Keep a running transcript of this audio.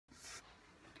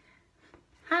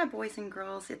Hi boys and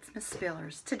girls, it's Miss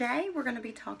Spillers. Today we're going to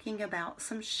be talking about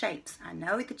some shapes. I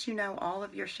know that you know all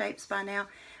of your shapes by now,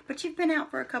 but you've been out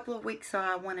for a couple of weeks, so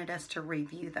I wanted us to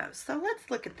review those. So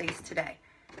let's look at these today.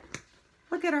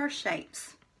 Look at our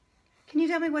shapes. Can you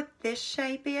tell me what this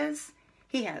shape is?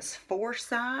 He has four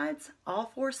sides.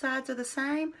 All four sides are the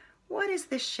same. What is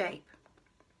this shape?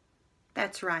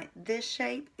 That's right, this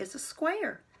shape is a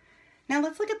square. Now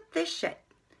let's look at this shape.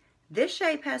 This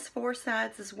shape has four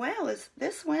sides as well as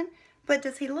this one, but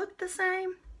does he look the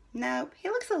same? Nope, he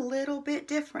looks a little bit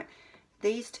different.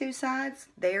 These two sides,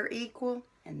 they're equal,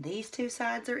 and these two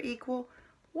sides are equal.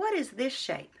 What is this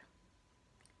shape?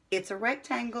 It's a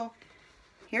rectangle.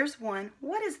 Here's one.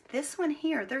 What is this one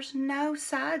here? There's no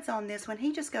sides on this one.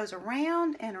 He just goes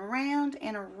around and around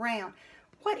and around.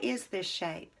 What is this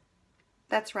shape?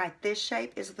 That's right, this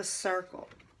shape is the circle.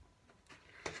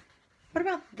 What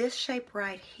about this shape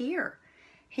right here?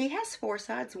 He has four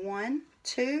sides. 1,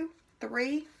 2,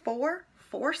 3, 4.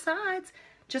 4 sides,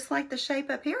 just like the shape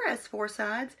up here has 4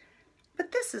 sides.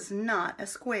 But this is not a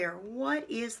square. What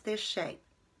is this shape?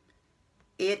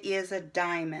 It is a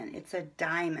diamond. It's a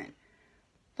diamond.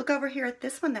 Look over here at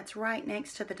this one that's right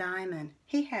next to the diamond.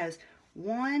 He has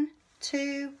 1,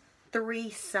 2, 3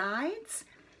 sides.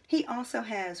 He also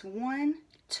has 1,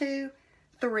 2,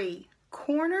 3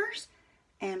 corners.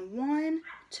 And 1,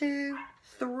 2,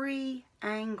 3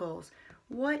 angles.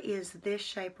 What is this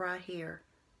shape right here?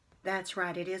 That's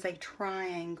right, it is a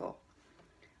triangle.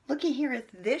 Looky here at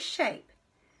this shape.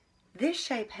 This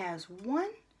shape has 1,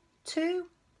 2,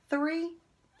 3,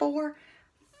 4,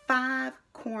 5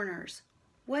 corners.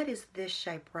 What is this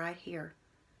shape right here?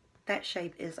 That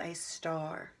shape is a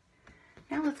star.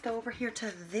 Now let's go over here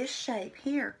to this shape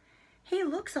here. He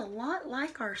looks a lot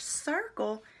like our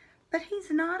circle, but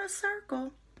he's not a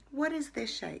circle. What is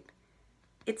this shape?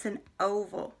 It's an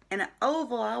oval. And an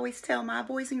oval, I always tell my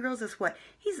boys and girls, is what?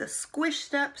 He's a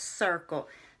squished up circle.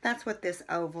 That's what this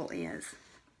oval is.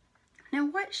 Now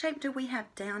what shape do we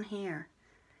have down here?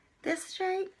 This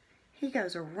shape, he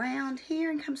goes around here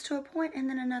and comes to a point, and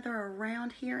then another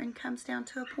around here and comes down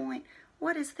to a point.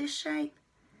 What is this shape?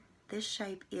 This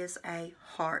shape is a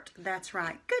heart. That's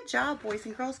right. Good job, boys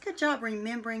and girls. Good job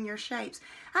remembering your shapes.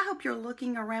 I hope you're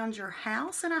looking around your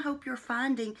house, and I hope you're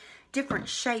finding different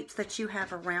shapes that you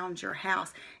have around your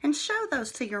house. And show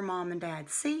those to your mom and dad.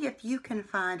 See if you can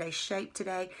find a shape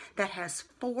today that has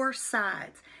 4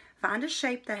 sides. Find a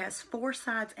shape that has 4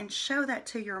 sides and show that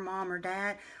to your mom or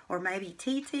dad, or maybe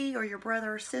TT or your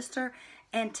brother or sister,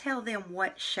 and tell them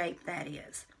what shape that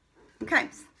is. Okay.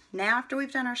 Now after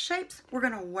we've done our shapes, we're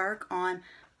going to work on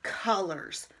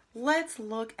colors. Let's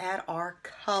look at our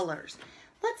colors.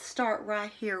 Let's start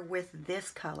right here with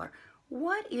this color.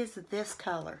 What is this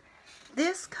color?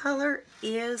 This color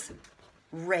is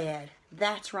red.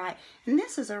 That's right. And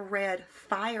this is a red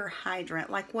fire hydrant,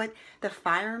 like what the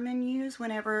firemen use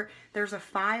whenever there's a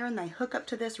fire and they hook up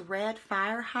to this red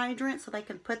fire hydrant so they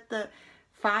can put the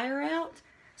fire out.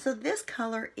 So this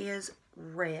color is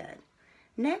red.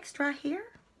 Next right here.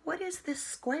 What is this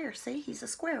square? See, he's a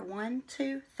square. 1,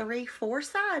 2, 3, 4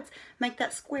 sides make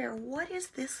that square. What is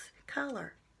this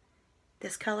color?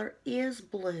 This color is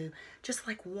blue, just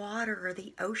like water or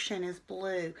the ocean is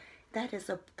blue. That is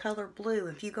a color blue.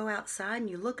 If you go outside and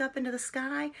you look up into the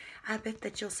sky, I bet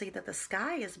that you'll see that the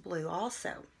sky is blue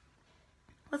also.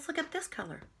 Let's look at this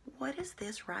color. What is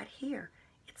this right here?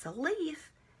 It's a leaf.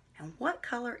 And what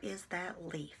color is that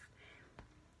leaf?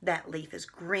 That leaf is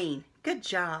green. Good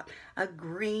job. A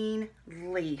green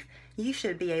leaf. You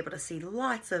should be able to see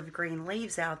lots of green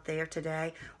leaves out there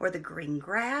today, or the green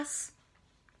grass.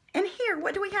 And here,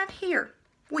 what do we have here?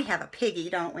 We have a piggy,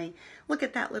 don't we? Look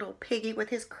at that little piggy with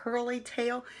his curly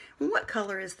tail. What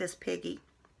color is this piggy?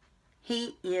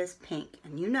 He is pink.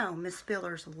 And you know Miss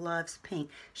Spillers loves pink.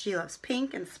 She loves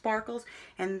pink and sparkles.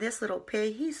 And this little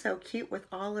pig, he's so cute with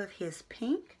all of his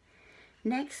pink.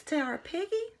 Next to our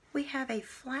piggy, we have a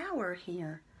flower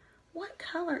here. What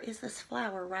color is this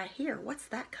flower right here? What's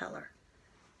that color?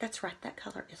 That's right, that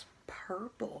color is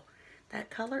purple. That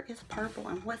color is purple.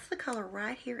 And what's the color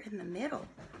right here in the middle?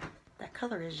 That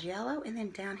color is yellow. And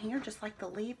then down here, just like the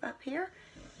leaf up here,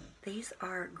 these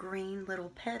are green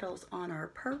little petals on our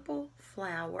purple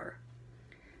flower.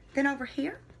 Then over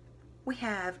here, we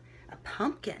have a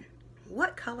pumpkin.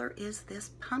 What color is this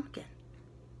pumpkin?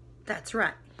 That's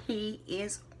right, he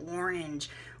is orange.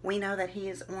 We know that he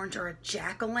is orange, or a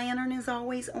jack-o'-lantern is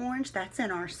always orange. That's in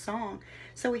our song.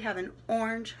 So we have an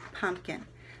orange pumpkin.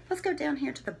 Let's go down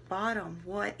here to the bottom.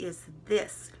 What is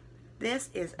this?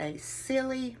 This is a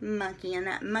silly monkey, and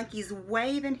that monkey's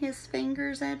waving his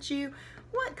fingers at you.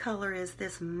 What color is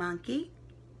this monkey?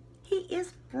 He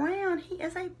is brown. He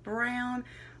is a brown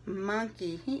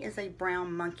monkey. He is a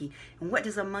brown monkey. And what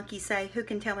does a monkey say? Who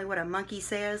can tell me what a monkey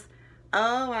says?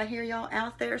 Oh, I hear y'all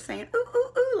out there saying, ooh,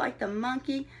 ooh, ooh, like the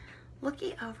monkey.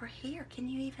 Looky over here. Can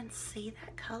you even see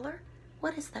that color?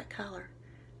 What is that color?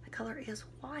 The color is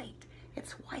white.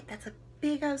 It's white. That's a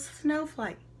big old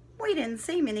snowflake. We didn't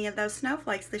see many of those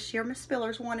snowflakes this year. Miss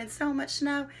Spillers wanted so much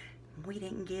snow. We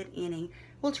didn't get any.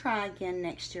 We'll try again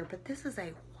next year. But this is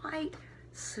a white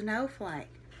snowflake.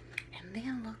 And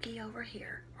then looky over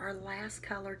here. Our last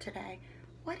color today.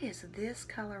 What is this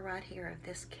color right here of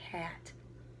this cat?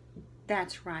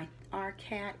 That's right. Our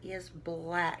cat is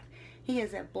black. He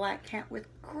is a black cat with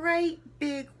great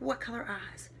big, what color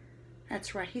eyes?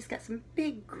 That's right. He's got some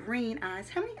big green eyes.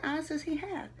 How many eyes does he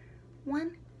have?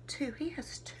 1, 2. He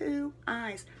has 2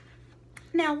 eyes.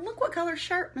 Now, look what color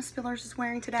shirt Miss Spillers is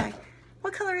wearing today.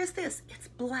 What color is this? It's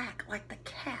black, like the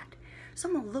cat. So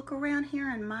I'm going to look around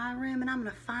here in my room and I'm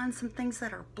going to find some things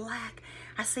that are black.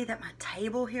 I see that my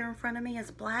table here in front of me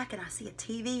is black and I see a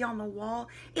TV on the wall.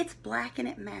 It's black and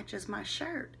it matches my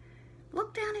shirt.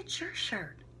 Look down at your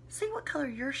shirt. See what color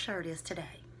your shirt is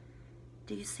today.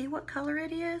 Do you see what color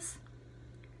it is?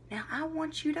 Now I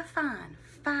want you to find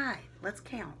 5. Let's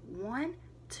count. 1,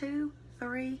 2,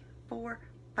 3, 4,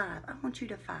 5. I want you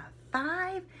to find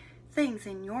 5 things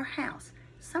in your house.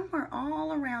 Somewhere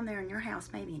all around there in your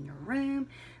house. Maybe in your room.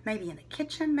 Maybe in the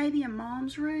kitchen. Maybe in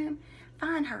Mom's room.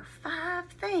 Find her 5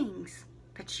 things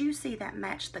that you see that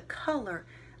match the color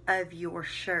of your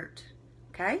shirt.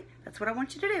 Okay? That's what I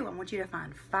want you to do. I want you to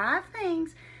find 5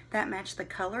 things that match the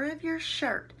color of your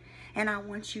shirt. And I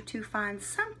want you to find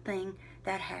something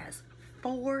that has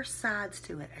 4 sides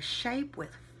to it. A shape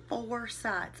with 4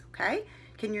 sides. Okay?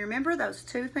 Can you remember those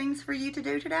 2 things for you to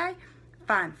do today?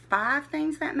 Find 5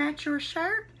 things that match your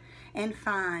shirt and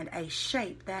find a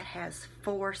shape that has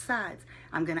 4 sides.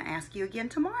 I'm going to ask you again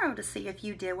tomorrow to see if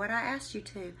you did what I asked you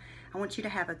to. I want you to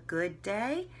have a good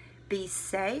day, be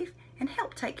safe, and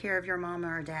help take care of your mama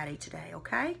or daddy today,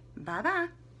 okay? Bye-bye.